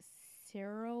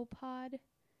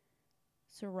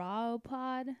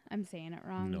sauropod. I'm saying it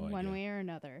wrong No one idea. way or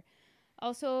another.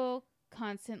 Also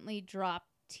constantly dropped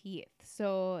teeth,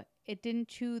 so it didn't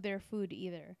chew their food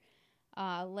either.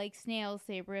 Like snails,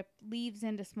 they ripped leaves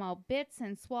into small bits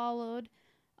and swallowed.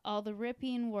 All the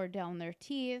ripping wore down their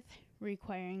teeth,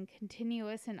 requiring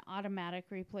continuous and automatic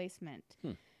replacement.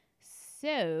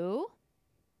 So,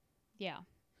 yeah.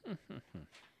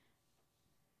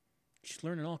 She's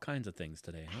learning all kinds of things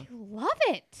today, huh? I love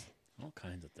it. All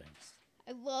kinds of things.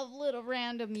 I love little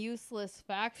random useless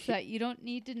facts that you don't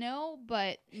need to know,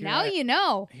 but Here now you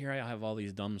know. Here I have all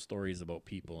these dumb stories about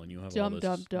people, and you have Dumb.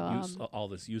 all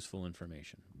this useful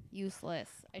information. Useless.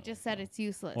 I just said it's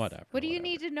useless. Whatever, What do you whatever.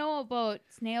 need to know about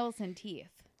snails and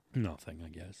teeth? Nothing, I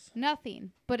guess.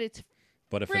 Nothing. But it's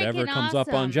But if it ever freaking comes up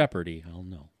on awesome. Jeopardy, I'll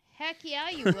know. heck yeah,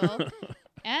 you will.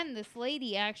 And this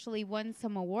lady actually won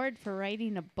some award for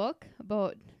writing a book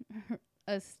about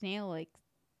a snail like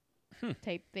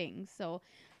type thing. So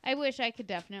I wish I could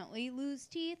definitely lose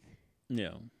teeth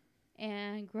Yeah,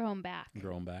 and grow them back.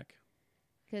 grow 'em back.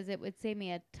 Because it would save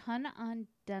me a ton on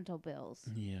dental bills.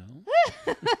 Yeah.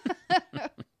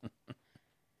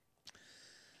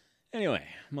 Anyway,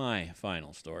 my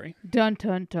final story. Dun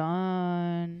dun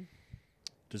dun.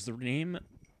 Does the name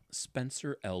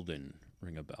Spencer Eldon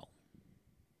ring a bell?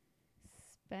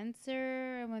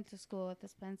 Spencer. I went to school with the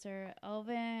Spencer.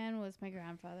 Elvin was my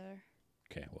grandfather.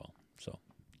 Okay, well, so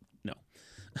no.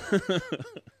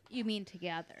 You mean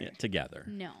together? Yeah, together.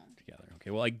 No. Together.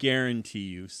 Okay, well, I guarantee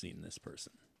you've seen this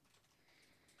person.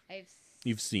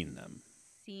 You've seen them.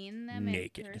 Seen them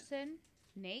Naked. in person.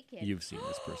 Naked. You've seen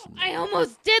this person. I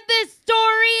almost did this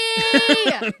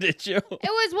story. Did you? It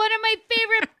was one of my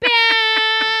favorite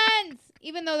bands.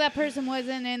 Even though that person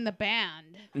wasn't in the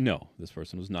band. No, this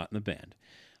person was not in the band.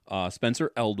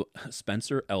 Spencer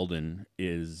Eldon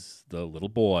is the little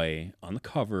boy on the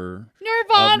cover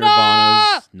Nirvana. of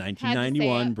Nirvana's Had to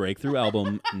 1991 say it. breakthrough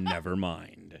album,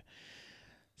 Nevermind.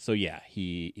 So yeah,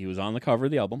 he was on the cover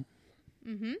of the album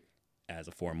as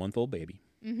a 4-month-old baby.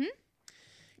 Mm-hmm.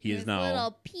 He is His now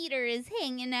little Peter is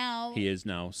hanging out. he is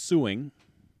now suing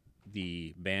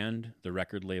the band, the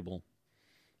record label,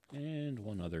 and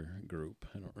one other group.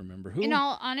 I don't remember who. In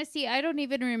all honesty, I don't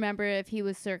even remember if he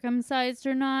was circumcised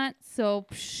or not. So,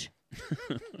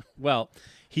 Well,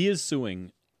 he is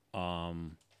suing.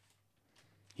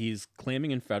 He's claiming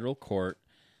in federal court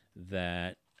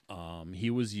that he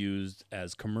was used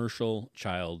as commercial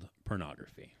child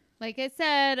pornography. like I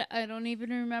said, I don't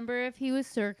even remember if he was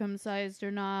circumcised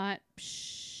or not.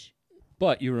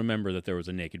 But you remember that there was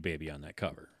a naked baby on that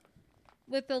cover.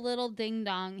 With the little ding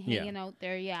dong hanging out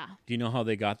there, yeah. Do you know how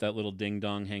they got that little ding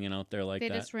dong hanging out there like They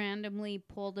that? just randomly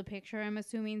pulled a picture, I'm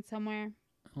assuming, somewhere.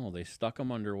 Oh, they stuck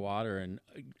him underwater and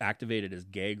activated his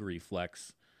gag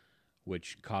reflex,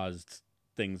 which caused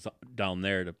things down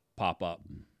there to pop up.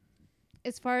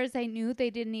 As far as I knew, they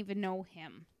didn't even know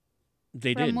him.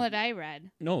 They From did. what I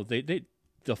read. No, the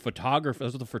photographer,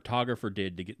 that's what the photographer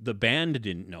did to get, the band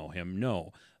didn't know him.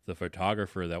 No, the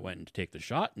photographer that went to take the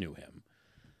shot knew him.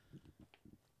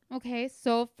 Okay,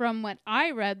 so from what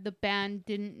I read, the band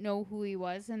didn't know who he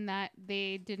was and that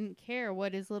they didn't care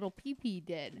what his little pee-pee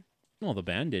did. Well, the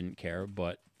band didn't care,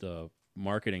 but the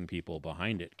marketing people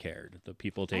behind it cared. The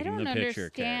people I taking don't the picture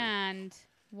cared. understand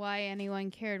why anyone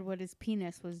cared what his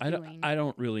penis was doing. I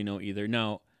don't really know either.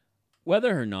 Now,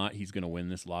 whether or not he's going to win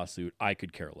this lawsuit, I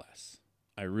could care less.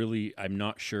 I'm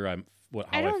not sure how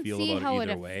I don't feel see about how it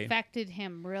either it way. affected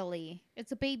him, really.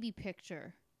 It's a baby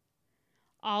picture.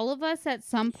 All of us at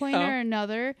some point Yeah. or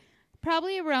another,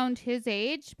 probably around his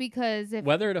age, because if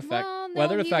Whether it well, no,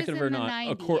 whether it he affected was him or in the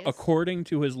not, 90s. according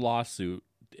to his lawsuit,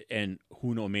 and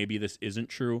who knows, maybe this isn't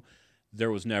true,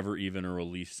 there was never even a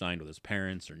release signed with his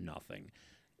parents or nothing.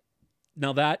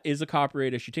 Now that is a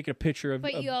copyright issue. Taking a picture of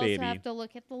But a you also baby. have to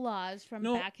look at the laws from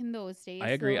No, back in those days. I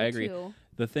agree. though, I agree. too.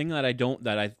 The thing that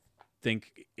I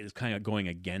think is kind of going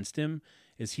against him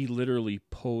is he literally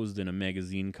posed in a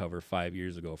magazine cover 5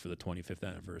 years ago for the 25th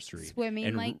anniversary, Swimming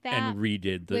and, like that and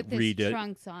redid with his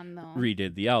trunks on, though.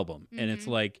 redid the album. And it's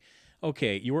Mhm. like,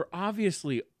 okay, you were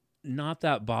obviously not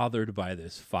that bothered by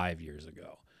this 5 years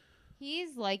ago.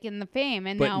 He's liking the fame,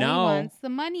 and But now now he wants the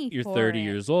money You're for 30 it.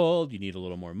 years old, you need a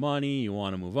little more money, you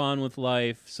want to move on with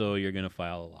life, so you're going to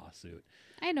file a lawsuit.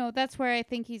 I know. That's where I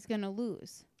think he's going to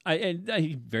lose. I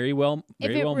very well If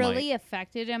it might. really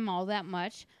affected him all that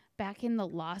much back in the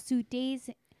lawsuit days,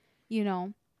 he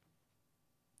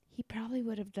probably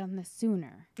would have done this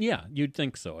sooner. Yeah, you'd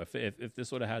think so. If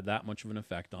this would have had that much of an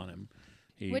effect on him,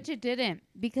 Which it didn't,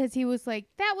 because he was like,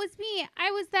 that was me. I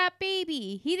was that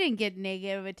baby. He didn't get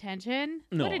negative attention.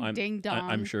 No, what a ding dong.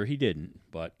 I'm sure he didn't,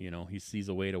 but he sees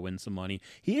a way to win some money.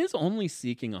 He is only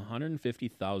seeking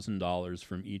 $150,000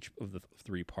 from each of the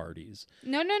three parties.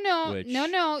 No.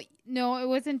 It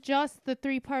wasn't just the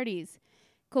three parties.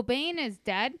 Cobain is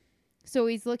dead, so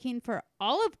he's looking for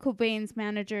all of Cobain's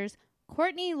managers,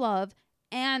 Courtney Love,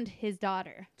 and his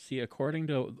daughter. See, according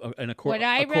to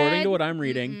what I'm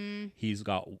reading, he's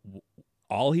got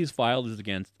all he's filed is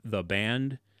against the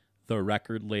band, the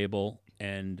record label,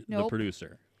 and the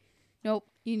producer. Nope.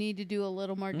 You need to do a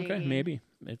little more digging. Okay, maybe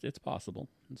it's possible.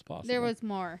 It's possible. There was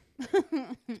more.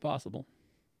 It's possible.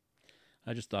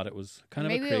 I just thought it was kind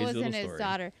of maybe a crazy it wasn't little story. his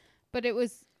daughter, but it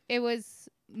was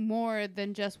more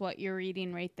than just what you're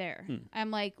reading right there.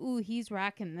 I'm like, ooh, he's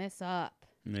racking this up.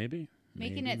 Maybe.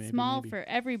 Making it small for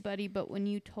everybody, but when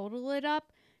you total it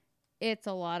up, it's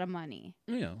a lot of money.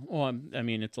 Yeah. Well, I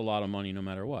mean, it's a lot of money no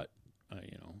matter what,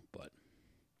 but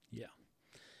yeah.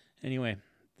 Anyway,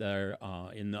 there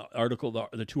in the article,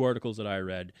 the two articles that I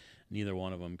read, neither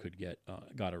one of them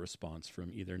got a response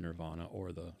from either Nirvana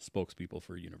or the spokespeople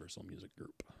for Universal Music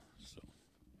Group. So,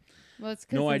 well, it's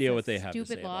no idea what they have to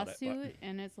say about it. Stupid lawsuit,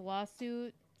 and it's a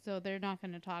lawsuit, so they're not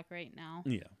going to talk right now.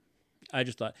 Yeah. I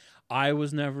just thought I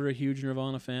was never a huge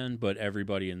Nirvana fan, but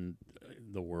everybody in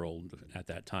the world at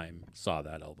that time saw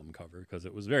that album cover because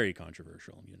it was very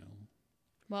controversial,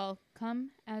 Well,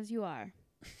 come as you are.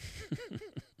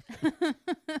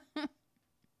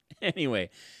 Anyway,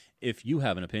 if you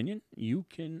have an opinion, you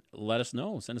can let us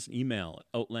know. Send us an email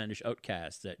at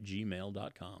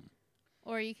outlandishoutcasts@gmail.com.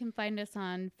 Or you can find us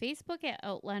on Facebook at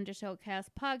Outlandish Outcast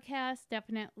Podcast.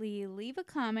 Definitely leave a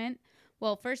comment.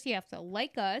 Well, first you have to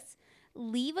like us,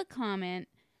 leave a comment,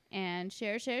 and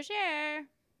share.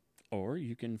 Or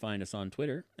you can find us on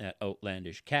Twitter at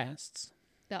OutlandishCasts.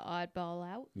 The oddball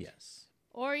out. Yes.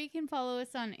 Or you can follow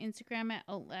us on Instagram at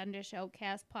Outlandish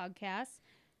Outcast Podcast.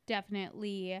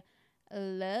 Definitely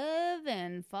love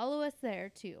and follow us there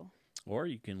too. Or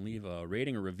you can leave a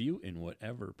rating or review in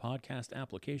whatever podcast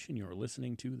application you're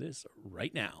listening to this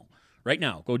right now. Right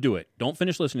now, go do it. Don't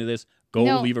finish listening to this. Go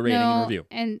leave a rating and review.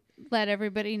 And let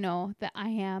everybody know that I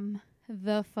am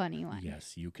the funny one.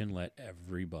 Yes, you can let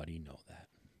everybody know that.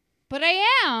 But I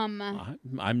am.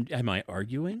 Am I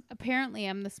arguing? Apparently,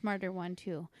 I'm the smarter one,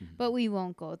 too. But we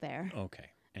won't go there.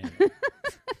 Okay. Anyway.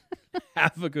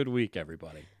 Have a good week,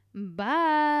 everybody.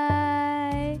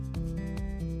 Bye.